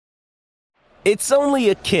It's only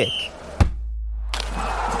a kick,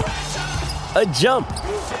 a jump,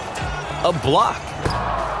 a block.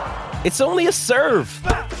 It's only a serve.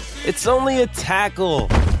 It's only a tackle,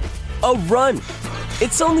 a run.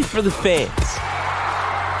 It's only for the fans.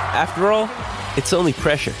 After all, it's only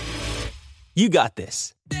pressure. You got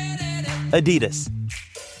this. Adidas.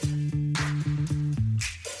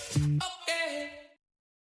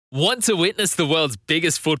 Want to witness the world's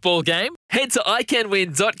biggest football game? Head to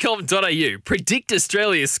iCanWin.com.au, predict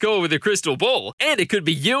Australia's score with a crystal ball, and it could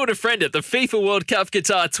be you and a friend at the FIFA World Cup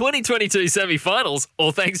Qatar 2022 semi-finals,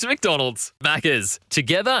 all thanks to McDonald's. Maccas,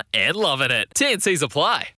 together and loving it. TNCs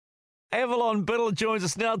apply. Avalon Biddle joins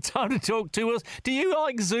us now. Time to talk to us. Do you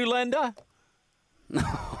like Zoolander?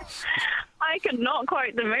 I could not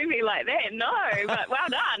quote the movie like that, no, but well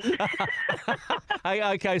done. Hey,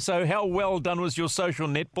 okay, so how well done was your social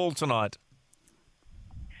netball tonight?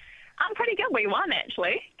 Pretty good. We won,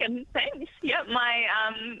 actually. Good, thanks. Yep, my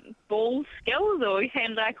ball skills or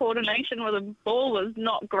hand-eye coordination with a ball was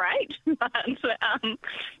not great, but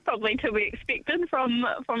probably to be expected from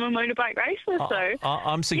a motorbike racer. So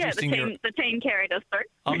I'm suggesting the team carried us through.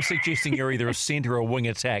 I'm suggesting you're either a centre or a wing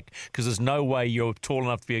attack, because there's no way you're tall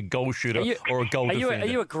enough to be a goal shooter or a goal defender. Are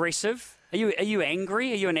you aggressive? Are you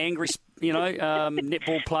angry? Are you an angry,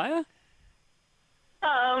 netball player?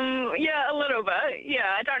 Yeah, a little bit.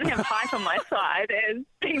 Yeah, I don't have height on my side, as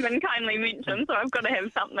Stephen kindly mentioned, so I've got to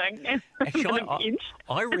have something. Actually,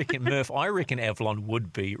 I reckon, Murph, Avalon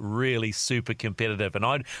would be really super competitive, and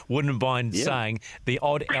I wouldn't mind saying the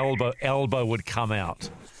odd elbow would come out.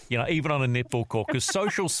 Even on a netball court, because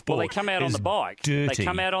social sport. Well, they come out on the bike. Dirty. They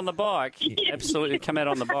come out on the bike. Absolutely, come out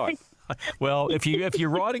on the bike. Well, if you're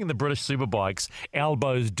riding in the British Superbikes,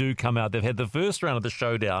 elbows do come out. They've had the first round of the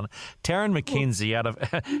showdown. Taryn McKenzie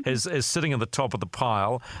is sitting at the top of the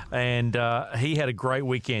pile, and he had a great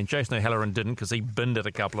weekend. Jason O'Halloran didn't, because he binned it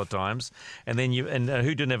a couple of times. And then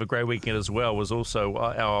who didn't have a great weekend as well was also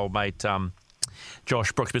our old mate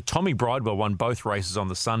Josh Brooks. But Tommy Bridewell won both races on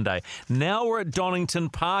the Sunday. Now we're at Donington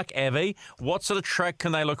Park, Avi. What sort of track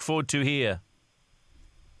can they look forward to here?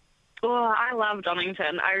 Oh, I love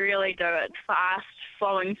Donington. I really do. It's fast,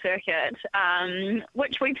 flowing circuit,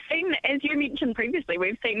 which we've seen, as you mentioned previously,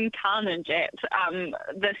 we've seen carnage at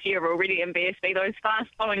this year already in BSB. Those fast,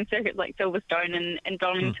 flowing circuits like Silverstone and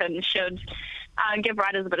Donington should give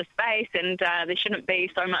riders a bit of space, and there shouldn't be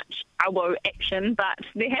so much elbow action, but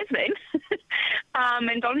there has been.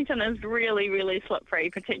 And Donington is really, really slippery,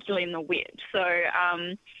 particularly in the wet. So,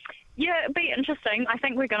 yeah, it'd be interesting. I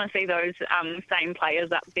think we're going to see those same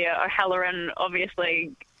players up there. O'Halloran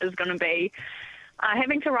obviously is going to be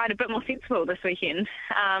having to ride a bit more sensible this weekend.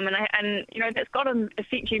 And that's got to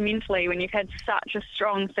affect you mentally when you've had such a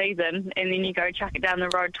strong season and then you go chuck it down the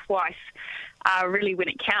road twice, really when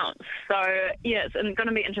it counts. So, yeah, it's going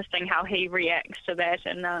to be interesting how he reacts to that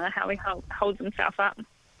and how he holds himself up.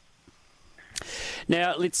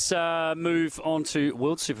 Now, let's move on to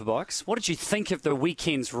World Superbikes. What did you think of the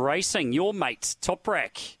weekend's racing? Your mate,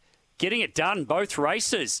 Toprak, getting it done, both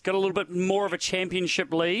races. Got a little bit more of a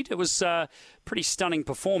championship lead. It was a pretty stunning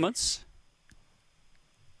performance.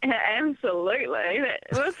 Yeah, absolutely.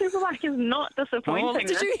 World Superbike is not disappointing. Oh,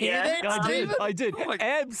 did you hear that? I did. Oh,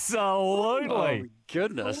 absolutely. Oh,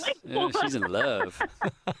 goodness. Yeah, she's in love.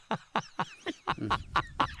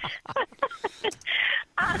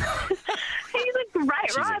 He's a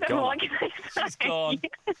great rider. What can I say? She's gone.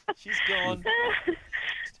 She's gone.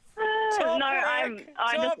 No,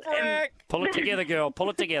 I just am. Pull it together, girl. Pull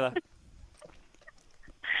it together.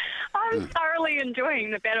 I'm thoroughly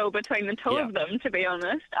enjoying the battle between the two of them, to be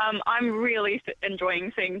honest. I'm really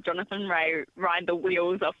enjoying seeing Jonathan Rea ride the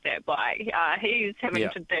wheels off that bike. He's having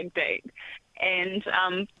to dig deep. And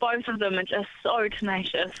both of them are just so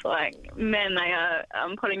tenacious. Like, man, they are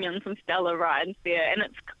putting in some stellar rides there. And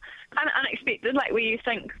it's kind of unexpected, like where you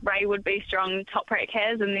think Rea would be strong, Toprak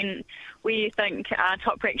has, and then where you think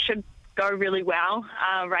Toprak should go really well,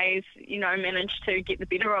 Rea's, managed to get the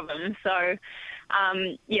better of him. So,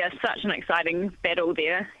 such an exciting battle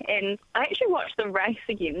there. And I actually watched the race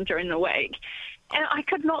again during the week, and I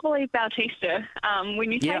could not believe Bautista.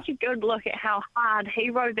 When you take a good look at how hard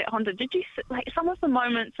he rode that Honda, did you some of the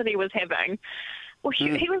moments that he was having? Well,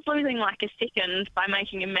 he was losing like a second by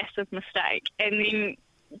making a massive mistake, and then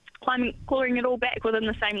clawing it all back within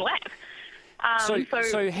the same lap. So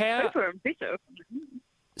how super impressive.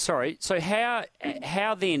 Sorry. So how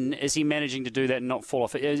then is he managing to do that and not fall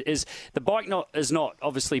off? Is the bike is not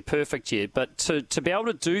obviously perfect yet, but to be able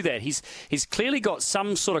to do that, he's clearly got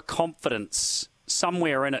some sort of confidence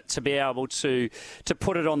somewhere in it to be able to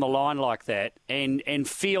put it on the line like that and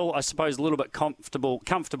feel, I suppose, a little bit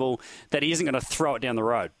comfortable that he isn't going to throw it down the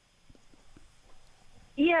road.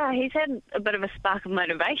 Yeah, he's had a bit of a spark of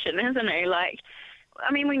motivation, hasn't he?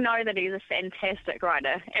 We know that he's a fantastic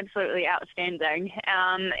rider, absolutely outstanding.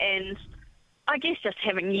 And I guess just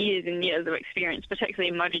having years and years of experience, particularly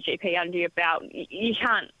in MotoGP under your belt, you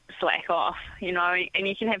can't slack off, and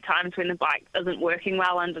you can have times when the bike isn't working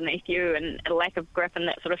well underneath you and a lack of grip and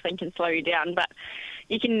that sort of thing can slow you down, but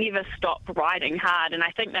you can never stop riding hard. And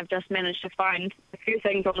I think they've just managed to find a few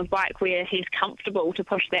things on the bike where he's comfortable to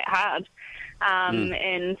push that hard.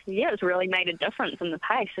 And it's really made a difference in the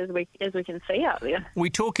pace as we can see out there. We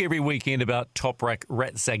talk every weekend about Toprak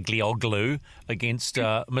Ratzaglioglu against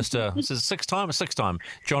Mr. six-time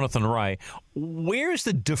Jonathan Rea. Where is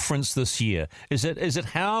the difference this year? Is it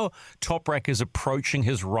how Toprak is approaching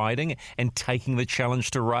his riding and taking the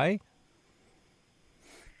challenge to Rea?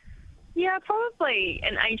 Yeah, probably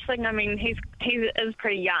an age thing. He is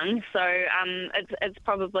pretty young, so it's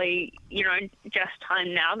probably just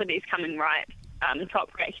time now that he's coming right.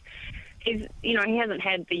 Toprak, he hasn't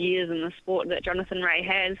had the years in the sport that Jonathan Rea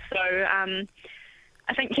has, so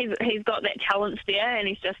I think he's got that talent there, and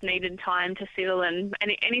he's just needed time to settle in.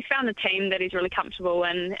 And he's found a team that he's really comfortable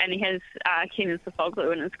in, and he has Kenan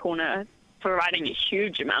Sofoglu in his corner providing a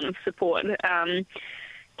huge amount of support.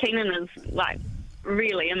 Kenan is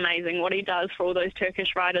really amazing what he does for all those Turkish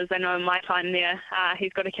riders. I know in my time there,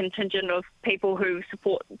 he's got a contingent of people who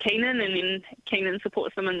support Kenan, and then Kenan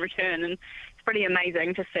supports them in return, and it's pretty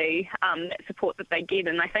amazing to see that support that they get.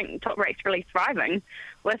 And I think Toprak's really thriving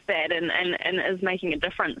with that and is making a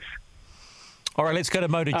difference. All right, let's go to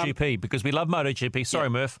MotoGP because we love MotoGP. Sorry,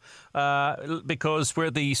 Murph. Because we're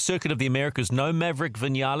at the Circuit of the Americas. No Maverick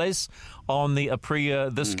Vinales on the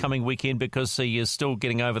Aprilia this coming weekend because he is still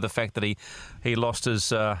getting over the fact that he lost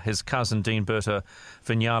his cousin, Dean Berta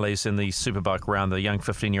Vinales, in the Superbike round, the young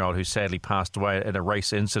 15-year-old who sadly passed away in a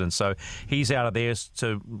race incident. So he's out of there,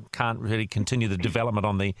 so can't really continue the development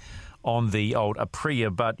on the old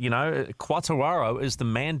Aprilia. But, Quartararo is the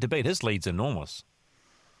man to beat. His lead's enormous.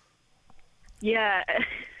 Yeah,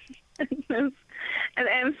 it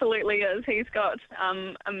absolutely is. He's got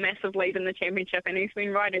a massive lead in the championship, and he's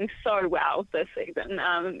been riding so well this season.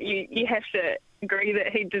 You have to agree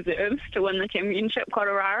that he deserves to win the championship,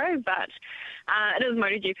 Quartararo, but it is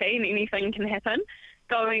MotoGP and anything can happen.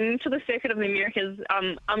 Going to the Circuit of the Americas,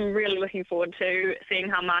 I'm really looking forward to seeing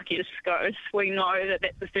how Marquez goes. We know that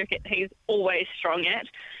that's the circuit he's always strong at.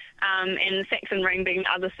 And Saxon Ring being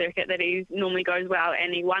the other circuit that he normally goes well,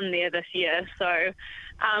 and he won there this year. So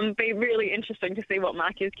be really interesting to see what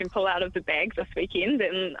Marquez can pull out of the bag this weekend.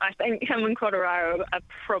 And I think him and Quartararo are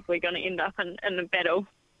probably going to end up in a battle.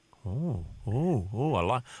 I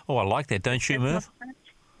like that, don't you, Murph?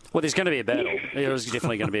 Well, there's going to be a battle. There's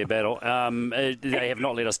definitely going to be a battle. They have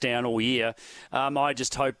not let us down all year. I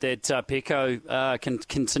just hope that Pecco can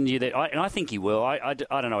continue that. And I think he will. I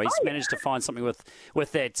don't know. He's managed to find something with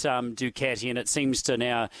that Ducati, and it seems to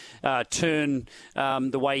now turn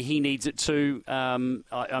the way he needs it to.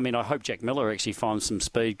 I hope Jack Miller actually finds some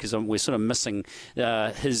speed because we're sort of missing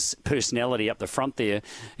his personality up the front there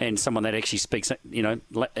and someone that actually speaks,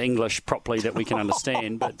 English properly that we can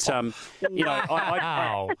understand. But,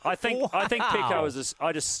 I think Pecco is.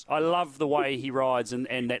 I love the way he rides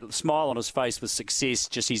and that smile on his face with success.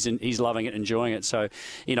 Just he's loving it, enjoying it. So,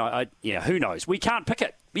 who knows? We can't pick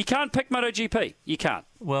it. You can't pick MotoGP. You can't.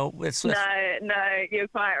 Well, No, you're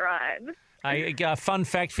quite right. A fun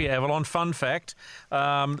fact for you, Avalon. Fun fact.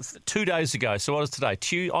 2 days ago, so what is today?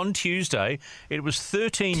 On Tuesday, it was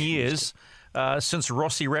 13 years since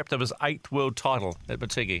Rossi wrapped up his 8th world title at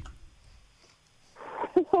Batigi.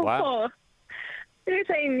 Wow.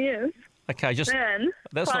 13 years. Okay, that's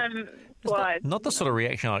not the sort of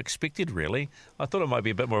reaction I expected, really. I thought it might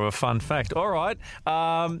be a bit more of a fun fact. All right.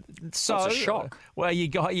 So that's a shock. Well,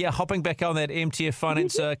 hopping back on that MTF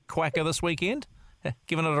Finance quacker this weekend,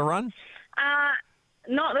 giving it a run?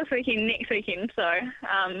 Not this weekend, next weekend. So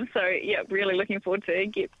really looking forward to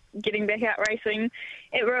getting back out racing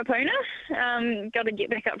at Ruapuna. Got to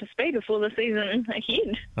get back up to speed before the season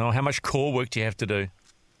ahead. Oh, how much core work do you have to do?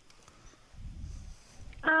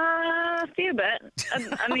 A fair bit.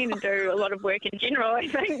 I need to do a lot of work in general, I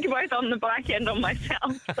think, both on the bike and on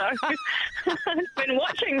myself. So I've been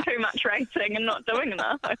watching too much racing and not doing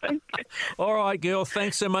enough, I think. All right, girl.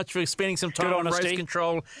 Thanks so much for spending some time on Race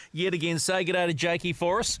Control yet again. Say good day to Jakey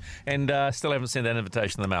for us. And still haven't sent that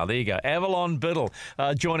invitation in the mail. There you go. Avalon Biddle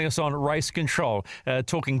joining us on Race Control,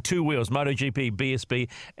 talking two wheels, MotoGP, BSB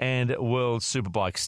and World Superbikes.